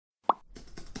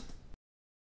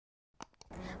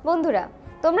বন্ধুরা,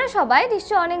 তোমরা সবাই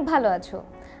নিশ্চয়ই অনেক ভালো আছো।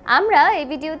 আমরা এই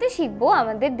ভিডিওতে শিখবো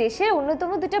আমাদের দেশের অন্যতম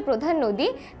দুটো প্রধান নদী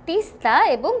তিস্তা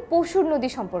এবং পশুর নদী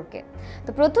সম্পর্কে। তো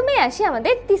প্রথমেই আসি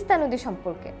আমাদের তিস্তা নদী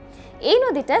সম্পর্কে। এই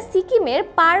নদীটা সিকিমের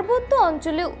পার্বত্য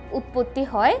অঞ্চলে উৎপত্তি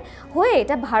হয়ে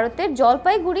এটা ভারতের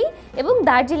জলপাইগুড়ি এবং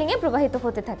দার্জিলিংয়ে প্রবাহিত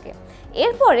হতে থাকে।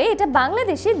 এরপরে এটা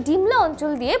বাংলাদেশের ডিমলা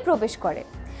অঞ্চল দিয়ে প্রবেশ করে।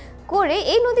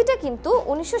 এই নদীটা কিন্তু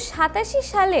 1987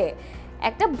 সালে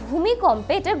একটা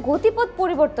ভূমিকম্পে এটার গতিপথ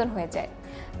পরিবর্তন হয়ে যায়।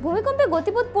 ভূমিকম্পে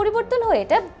গতিপথ পরিবর্তন হয়ে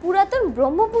এটা পুরাতন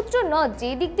ব্রহ্মপুত্র নদ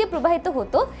যেই দিক দিয়ে প্রবাহিত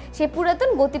হতো সেই পুরাতন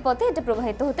গতিপথে এটা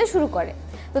প্রবাহিত হতে শুরু করে।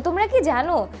 তো তোমরা কি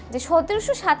জানো যে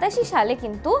 1787 সালে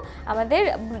কিন্তু আমাদের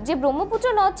যে ব্রহ্মপুত্র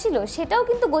নদ ছিল সেটাও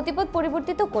কিন্তু গতিপথ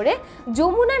পরিবর্তিত করে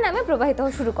যমুনা নামে প্রবাহিত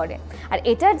হওয়া শুরু করে। আর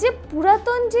এটার যে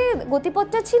পুরাতন যে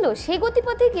গতিপথটা ছিল সেই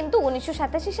গতিপথে কিন্তু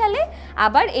 1987 সালে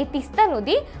আবার এই তিস্তা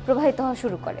নদী প্রবাহিত হওয়া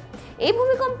শুরু করে। এই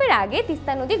ভূমিকম্পের আগে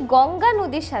তিস্তা নদী গঙ্গা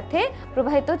নদীর সাথে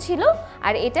প্রবাহিত ছিল,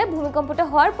 আর এটা ভূমিকম্পটা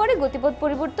হওয়ার পরে গতিপথ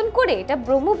পরিবর্তন করে এটা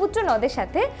ব্রহ্মপুত্র নদের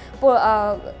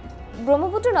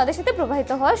সাথে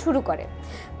প্রবাহিত হওয়া শুরু করে।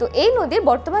 তো এই নদীর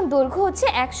বর্তমান দৈর্ঘ্য হচ্ছে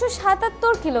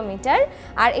 177 কিলোমিটার,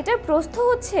 আর এটার প্রস্থ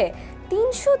হচ্ছে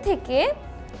 300 থেকে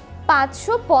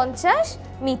 550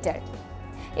 মিটার।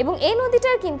 এবং এই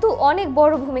নদীটার কিন্তু অনেক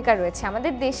বড় ভূমিকা রয়েছে।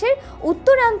 আমাদের দেশের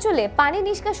উত্তরাঞ্চলে পানি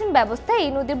নিষ্কাশন ব্যবস্থা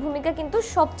এই নদীর ভূমিকা কিন্তু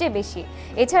সবচেয়ে বেশি।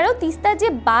 এছাড়াও তিস্তা যে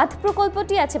বাঁধ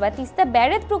প্রকল্পটি আছে বা তিস্তা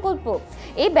ব্যারেজ প্রকল্প,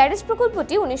 এই ব্যারেজ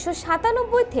প্রকল্পটি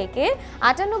 1997 থেকে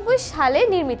 98 সালে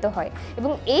নির্মিত হয়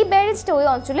এবং এই ব্যারেজটা ওই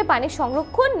অঞ্চলে পানি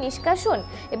সংরক্ষণ, নিষ্কাশন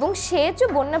এবং সেচ ও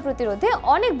বন্যা প্রতিরোধে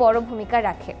অনেক বড় ভূমিকা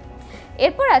রাখে।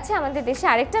 এরপর আছে আমাদের দেশে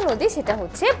আরেকটা নদী, সেটা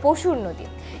হচ্ছে পশুর নদী।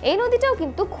 এই নদীটাও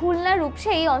কিন্তু খুলনা,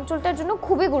 রূপসা এই অঞ্চলটার জন্য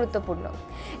খুবই গুরুত্বপূর্ণ।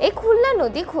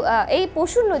 এই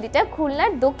পশুর নদীটা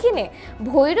খুলনার দক্ষিণে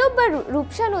ভৈরব বা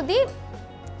রূপসা নদীর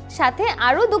সাথে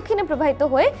আরও দক্ষিণে প্রবাহিত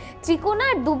হয়ে ত্রিকোণা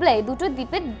আর দুবলাই দুটো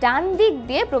দ্বীপের ডান দিক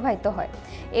দিয়ে প্রবাহিত হয়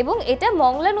এবং এটা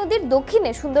মংলা নদীর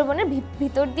দক্ষিণে সুন্দরবনের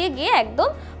ভিতর দিয়ে গিয়ে একদম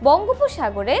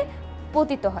বঙ্গোপসাগরে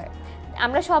পতিত হয়।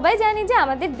 আমরা সবাই জানি যে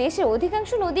আমাদের দেশের অধিকাংশ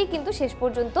নদী কিন্তু শেষ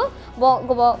পর্যন্ত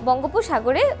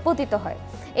বঙ্গোপসাগরে পতিত হয়।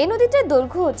 এই নদীটার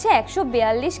দৈর্ঘ্য হচ্ছে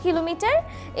 142 কিলোমিটার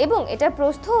এবং এটার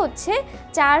প্রস্থ হচ্ছে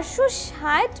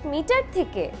 460 মিটার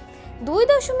থেকে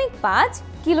 2.5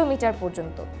 কিলোমিটার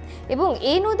পর্যন্ত এবং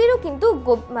এই নদীরও কিন্তু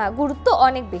গুরুত্ব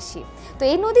অনেক বেশি। তো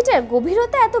এই নদীটার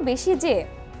গভীরতা এত বেশি যে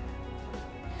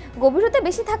গভীরতা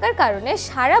বেশি থাকার কারণে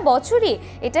সারা বছরই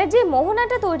এটার যে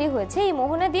মোহনাটা তৈরি হয়েছে এই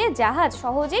মোহনা দিয়ে জাহাজ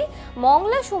সহজেই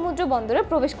মংলা সমুদ্র বন্দরে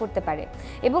প্রবেশ করতে পারে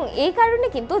এবং এই কারণে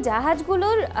কিন্তু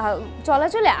জাহাজগুলোর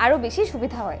চলাচলে আরও বেশি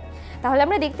সুবিধা হয়। তাহলে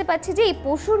আমরা দেখতে পাচ্ছি যে এই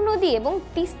পশুর নদী এবং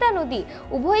তিস্তা নদী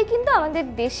উভয়ই কিন্তু আমাদের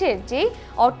দেশের যে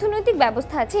অর্থনৈতিক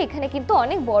ব্যবস্থা আছে এখানে কিন্তু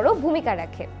অনেক বড় ভূমিকা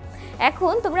রাখে।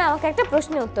 এখন তোমরা আমাকে একটা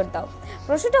প্রশ্নের উত্তর দাও।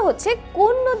 প্রশ্নটা হচ্ছে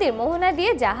কোন নদীর মোহনা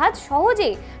দিয়ে জাহাজ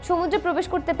সহজেই সমুদ্রে প্রবেশ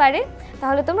করতে পারে?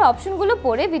 তাহলে তোমরা অপশনগুলো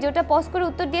পড়ে ভিডিওটা পজ করে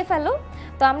উত্তর দিয়ে ফেলো।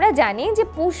 তো আমরা জানি যে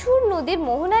পশুর নদীর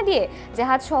মোহনা দিয়ে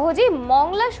জাহাজ সহজেই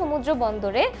মংলা সমুদ্র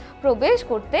বন্দরে প্রবেশ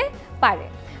করতে পারে।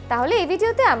 তাহলে এই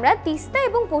ভিডিওতে আমরা তিস্তা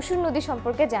এবং পশুর নদী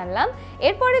সম্পর্কে জানলাম।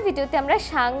 এরপরে ভিডিওতে আমরা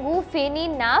সাঙ্গু, ফেনী,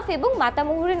 নাফ এবং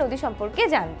মাতামুহুরী নদী সম্পর্কে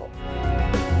জানবো।